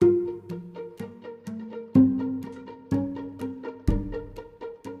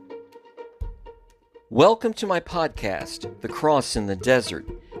Welcome to my podcast, The Cross in the Desert,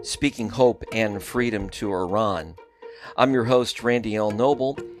 Speaking Hope and Freedom to Iran. I'm your host, Randy L.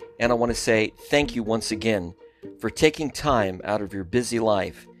 Noble, and I want to say thank you once again for taking time out of your busy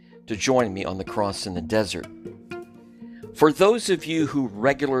life to join me on The Cross in the Desert. For those of you who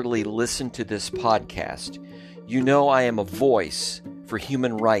regularly listen to this podcast, you know I am a voice for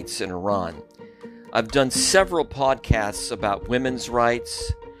human rights in Iran. I've done several podcasts about women's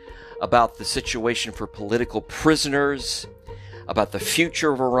rights, about the situation for political prisoners, about the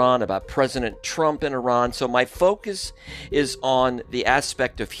future of Iran, about President Trump in Iran. So my focus is on the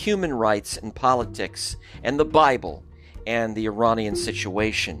aspect of human rights and politics and the Bible and the Iranian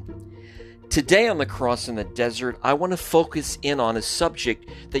situation. Today on The Cross in the Desert, I want to focus in on a subject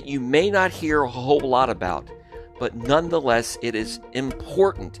that you may not hear a whole lot about, but nonetheless it is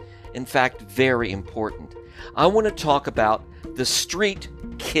important. In fact, very important. I want to talk about the street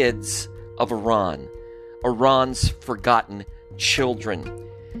kids of Iran, Iran's forgotten children.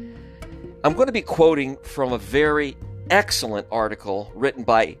 I'm going to be quoting from a very excellent article written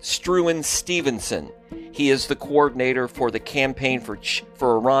by Struan Stevenson. He is the coordinator for the Campaign for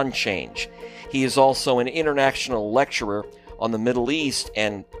Iran Change. He is also an international lecturer on the Middle East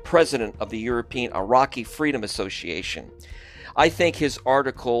and president of the European Iraqi Freedom Association. I think his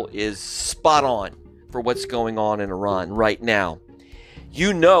article is spot on for what's going on in Iran right now.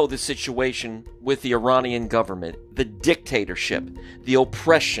 You know the situation with the Iranian government, the dictatorship, the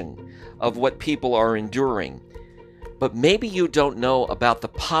oppression of what people are enduring. But maybe you don't know about the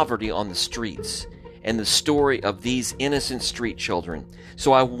poverty on the streets and the story of these innocent street children.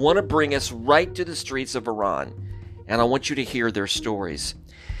 So I want to bring us right to the streets of Iran, and I want you to hear their stories.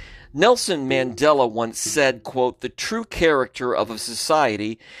 Nelson Mandela once said, quote, "The true character of a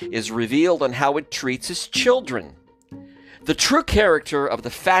society is revealed in how it treats its children." The true character of the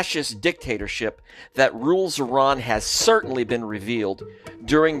fascist dictatorship that rules Iran has certainly been revealed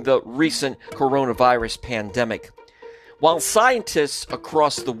during the recent coronavirus pandemic. While scientists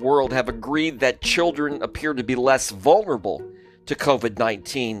across the world have agreed that children appear to be less vulnerable to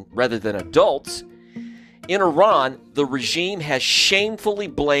COVID-19 rather than adults, in Iran, the regime has shamefully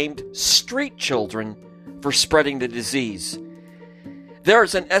blamed street children for spreading the disease. There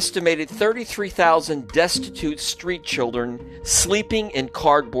is an estimated 33,000 destitute street children sleeping in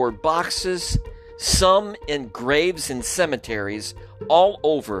cardboard boxes, some in graves and cemeteries all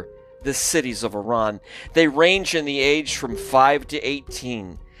over the cities of Iran. They range in the age from 5 to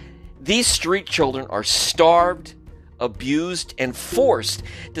 18. These street children are starved, abused, and forced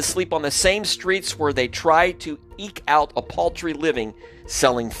to sleep on the same streets where they try to eke out a paltry living,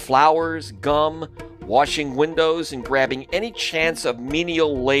 selling flowers, gum, washing windows, and grabbing any chance of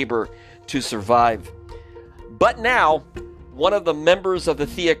menial labor to survive. But now, one of the members of the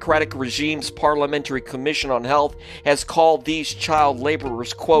theocratic regime's Parliamentary Commission on Health has called these child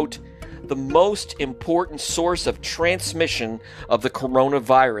laborers, quote, "the most important source of transmission of the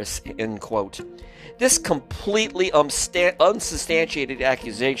coronavirus," end quote. This completely unsubstantiated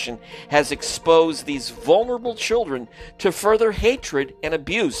accusation has exposed these vulnerable children to further hatred and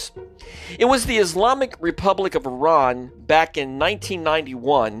abuse. It was the Islamic Republic of Iran back in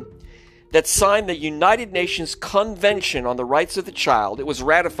 1991 that signed the United Nations Convention on the Rights of the Child. It was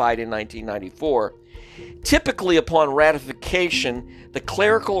ratified in 1994. Typically, upon ratification, the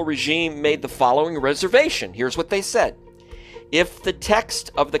clerical regime made the following reservation. Here's what they said. If the text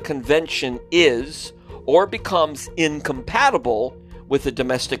of the convention is or becomes incompatible with the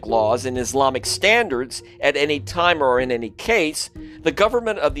domestic laws and Islamic standards at any time or in any case, the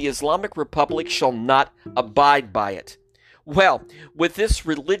government of the Islamic Republic shall not abide by it. Well, with this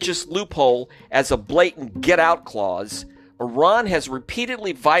religious loophole as a blatant get-out clause, Iran has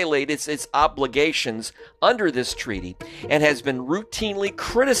repeatedly violated its obligations under this treaty and has been routinely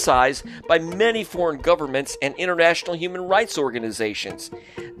criticized by many foreign governments and international human rights organizations.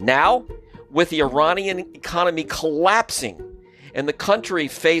 Now, with the Iranian economy collapsing and the country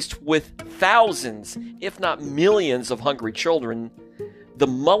faced with thousands, if not millions, of hungry children, the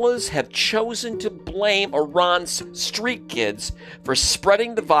mullahs have chosen to blame Iran's street kids for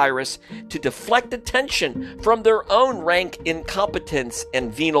spreading the virus to deflect attention from their own rank incompetence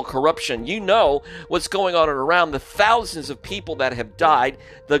and venal corruption. You know what's going on around, the thousands of people that have died.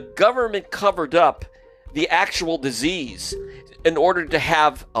 The government covered up the actual disease. in order to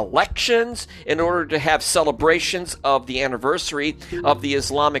have elections, in order to have celebrations of the anniversary of the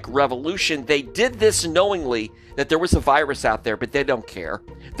Islamic Revolution. They did this knowingly that there was a virus out there, but they don't care.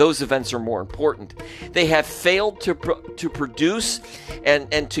 Those events are more important. They have failed to produce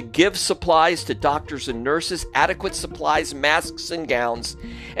and to give supplies to doctors and nurses, adequate supplies, masks and gowns.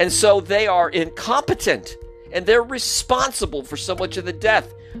 And so they are incompetent, and they're responsible for so much of the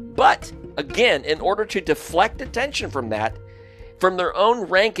death. But again, in order to deflect attention from that, from their own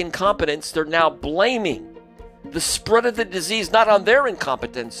rank incompetence, they're now blaming the spread of the disease not on their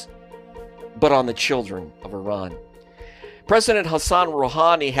incompetence, but on the children of Iran. President Hassan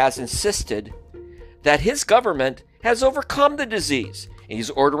Rouhani has insisted that his government has overcome the disease. He's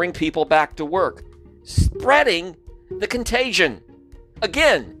ordering people back to work, spreading the contagion.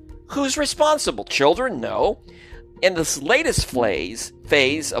 Again, who's responsible? Children? No. And this latest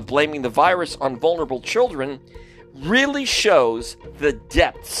phase of blaming the virus on vulnerable children really shows the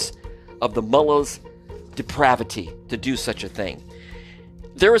depths of the mullah's depravity to do such a thing.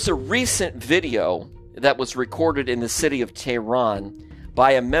 There is a recent video that was recorded in the city of Tehran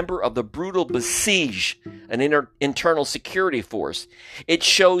by a member of the brutal Basij, an internal security force. It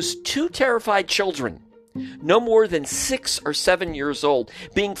shows two terrified children, no more than 6 or 7 years old,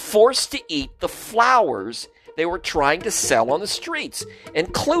 being forced to eat the flowers they were trying to sell on the streets,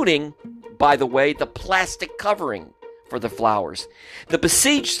 including, by the way, the plastic covering for the flowers. The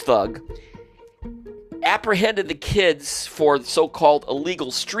Basij thug apprehended the kids for so-called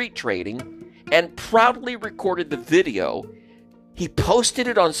illegal street trading and proudly recorded the video. He posted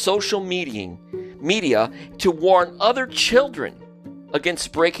it on social media to warn other children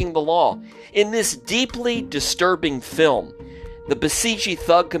against breaking the law. In this deeply disturbing film, the Basiji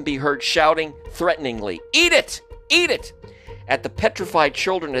thug can be heard shouting threateningly, "Eat it! Eat it!" at the petrified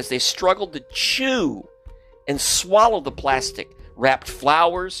children as they struggled to chew and swallow the plastic-wrapped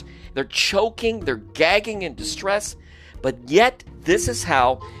flowers. They're choking, they're gagging in distress, but yet this is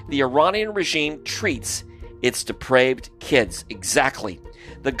how the Iranian regime treats its depraved kids. Exactly.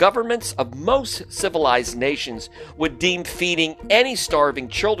 The governments of most civilized nations would deem feeding any starving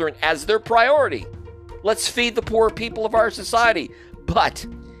children as their priority. Let's feed the poor people of our society. But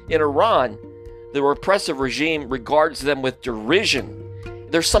in Iran, the repressive regime regards them with derision.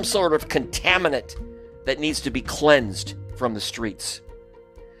 There's some sort of contaminant that needs to be cleansed from the streets.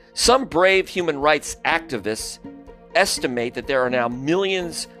 Some brave human rights activists estimate that there are now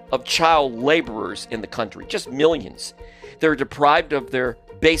millions of child laborers in the country, just millions. They're deprived of their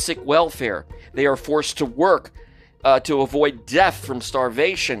basic welfare. They are forced to work to avoid death from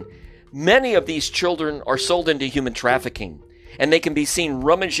starvation. Many of these children are sold into human trafficking, and they can be seen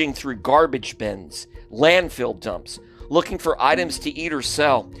rummaging through garbage bins, landfill dumps, looking for items to eat or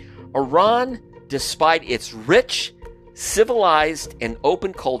sell. Iran, despite its rich, civilized, and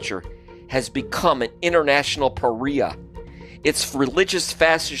open culture, has become an international pariah. Its religious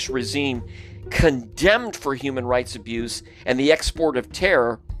fascist regime, condemned for human rights abuse and the export of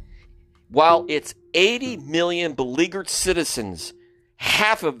terror, while its 80 million beleaguered citizens,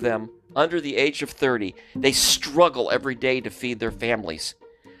 half of them under the age of 30, they struggle every day to feed their families.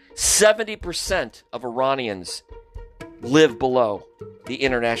 70% of Iranians live below the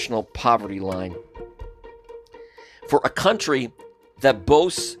international poverty line. For a country that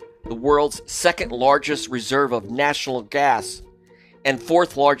boasts the world's second largest reserve of national gas and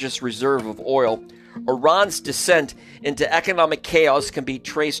fourth largest reserve of oil, Iran's descent into economic chaos can be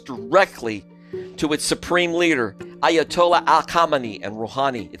traced directly to its supreme leader, Ayatollah Khamenei, and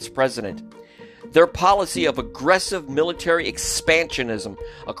Rouhani, its president. Their policy of aggressive military expansionism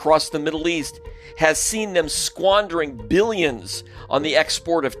across the Middle East has seen them squandering billions on the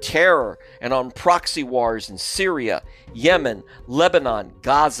export of terror and on proxy wars in Syria, Yemen, Lebanon,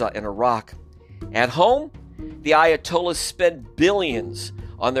 Gaza, and Iraq. At home, the Ayatollahs spend billions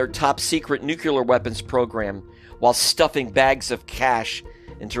on their top-secret nuclear weapons program while stuffing bags of cash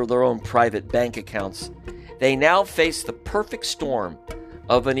into their own private bank accounts. They now face the perfect storm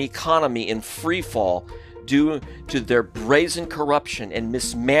of an economy in free fall due to their brazen corruption and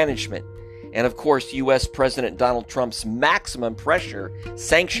mismanagement, and of course U.S. President Donald Trump's maximum pressure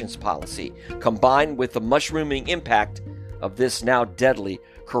sanctions policy, combined with the mushrooming impact of this now deadly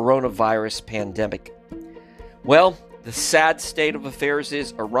coronavirus pandemic. Well, the sad state of affairs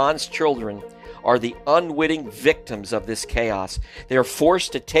is Iran's children are the unwitting victims of this chaos. They are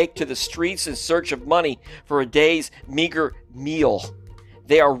forced to take to the streets in search of money for a day's meager meal.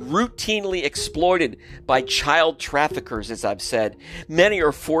 They are routinely exploited by child traffickers, as I've said. Many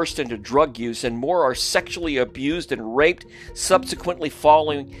are forced into drug use, and more are sexually abused and raped, subsequently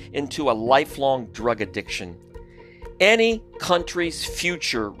falling into a lifelong drug addiction. Any country's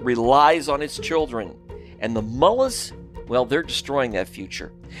future relies on its children, and the mullahs, well, they're destroying that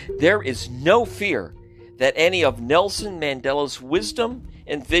future. There is no fear that any of Nelson Mandela's wisdom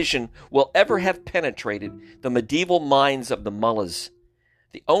and vision will ever have penetrated the medieval minds of the mullahs.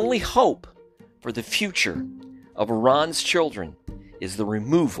 The only hope for the future of Iran's children is the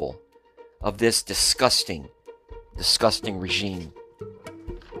removal of this disgusting regime.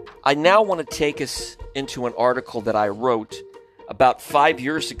 I now want to take us into an article that I wrote about 5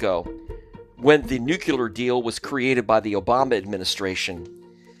 years ago when the nuclear deal was created by the Obama administration.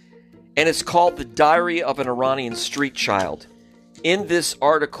 And it's called The Diary of an Iranian Street Child. In this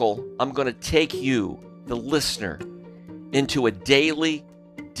article, I'm going to take you, the listener, into a daily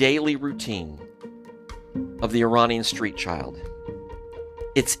routine of the Iranian street child.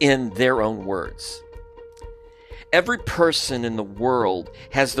 It's in their own words. Every person in the world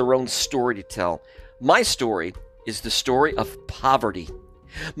has their own story to tell. My story is the story of poverty.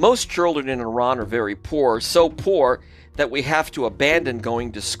 Most children in Iran are very poor, so poor that we have to abandon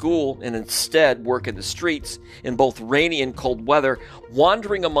going to school and instead work in the streets in both rainy and cold weather,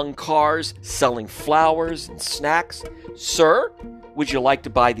 wandering among cars, selling flowers and snacks. Sir, would you like to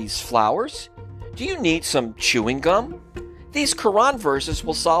buy these flowers? Do you need some chewing gum? These Quran verses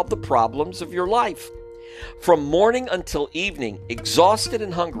will solve the problems of your life. From morning until evening, exhausted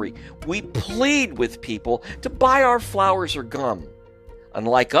and hungry, we plead with people to buy our flowers or gum.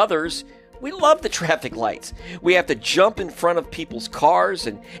 Unlike others, we love the traffic lights. We have to jump in front of people's cars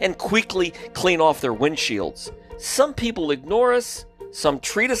and quickly clean off their windshields. Some people ignore us, some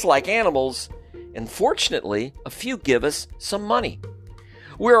treat us like animals, and fortunately, a few give us some money.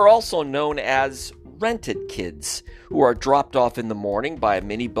 We are also known as rented kids, who are dropped off in the morning by a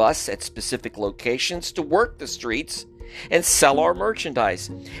minibus at specific locations to work the streets and sell our merchandise.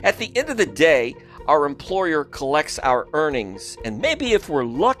 At the end of the day, our employer collects our earnings, and maybe if we're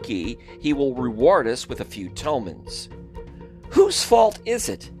lucky, he will reward us with a few tomans. Whose fault is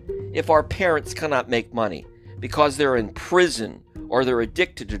it if our parents cannot make money because they're in prison, or they're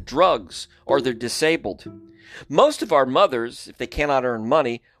addicted to drugs, or they're disabled? Most of our mothers, if they cannot earn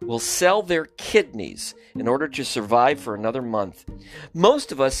money, will sell their kidneys in order to survive for another month.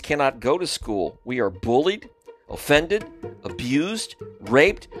 Most of us cannot go to school. We are bullied, offended, abused,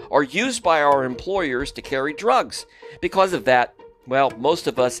 raped, or used by our employers to carry drugs. Because of that, well, most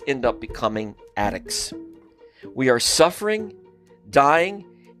of us end up becoming addicts. We are suffering, dying,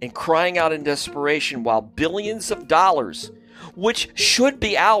 and crying out in desperation while billions of dollars, which should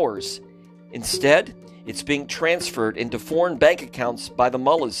be ours, instead, it's being transferred into foreign bank accounts by the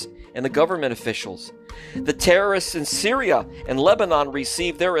mullahs and the government officials. The terrorists in Syria and Lebanon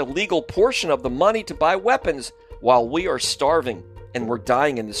receive their illegal portion of the money to buy weapons while we are starving and we're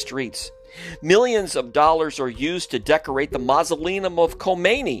dying in the streets. Millions of dollars are used to decorate the mausoleum of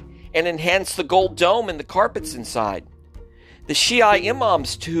Khomeini and enhance the gold dome and the carpets inside. The Shia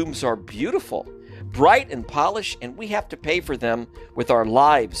imams' tombs are beautiful, bright and polished, and we have to pay for them with our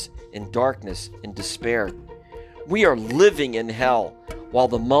lives in darkness and despair. We are living in hell while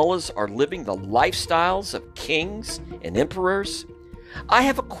the mullahs are living the lifestyles of kings and emperors. I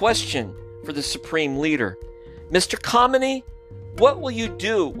have a question for the supreme leader. Mr. Khamenei, what will you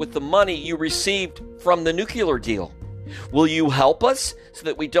do with the money you received from the nuclear deal? Will you help us so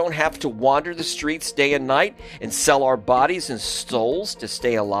that we don't have to wander the streets day and night and sell our bodies and souls to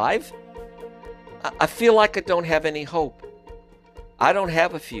stay alive? I feel like I don't have any hope. I don't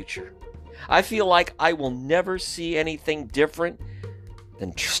have a future. I feel like I will never see anything different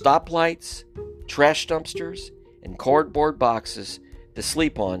than stoplights, trash dumpsters, and cardboard boxes to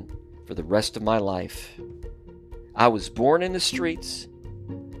sleep on for the rest of my life. I was born in the streets,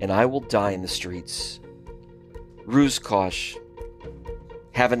 and I will die in the streets. Ruz Kosh.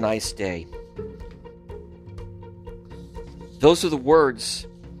 Have a nice day. Those are the words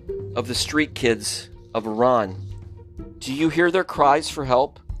of the street kids of Iran. Do you hear their cries for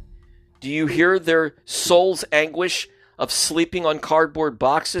help? Do you hear their soul's anguish of sleeping on cardboard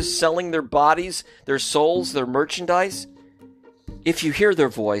boxes, selling their bodies, their souls, their merchandise? If you hear their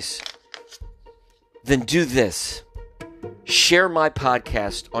voice, then do this. Share my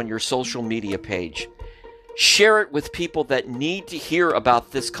podcast on your social media page. Share it with people that need to hear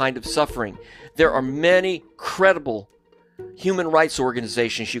about this kind of suffering. There are many credible human rights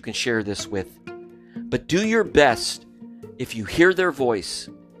organizations you can share this with. But do your best, if you hear their voice,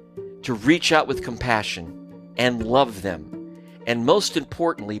 to reach out with compassion and love them. And most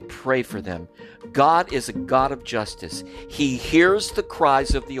importantly, pray for them. God is a God of justice. He hears the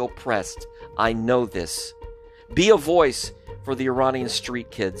cries of the oppressed. I know this. Be a voice for the Iranian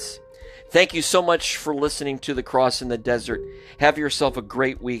street kids. Thank you so much for listening to The Cross in the Desert. Have yourself a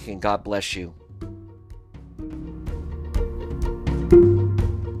great week, and God bless you.